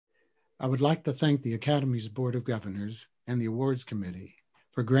I would like to thank the Academy's Board of Governors and the Awards Committee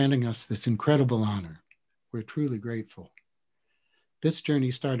for granting us this incredible honor. We're truly grateful. This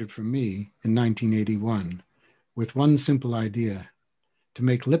journey started for me in 1981 with one simple idea: to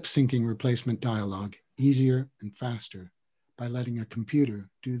make lip-syncing replacement dialogue easier and faster by letting a computer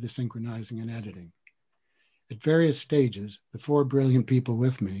do the synchronizing and editing. At various stages, the four brilliant people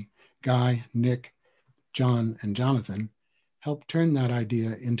with me, Guy, Nick, John, and Jonathan, helped turn that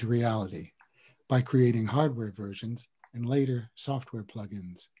idea into reality by creating hardware versions and later software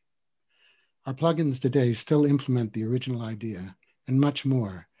plugins. Our plugins today still implement the original idea and much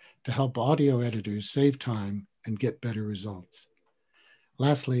more to help audio editors save time and get better results.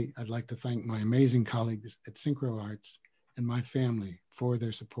 Lastly, I'd like to thank my amazing colleagues at Synchro Arts and my family for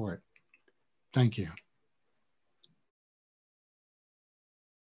their support. Thank you.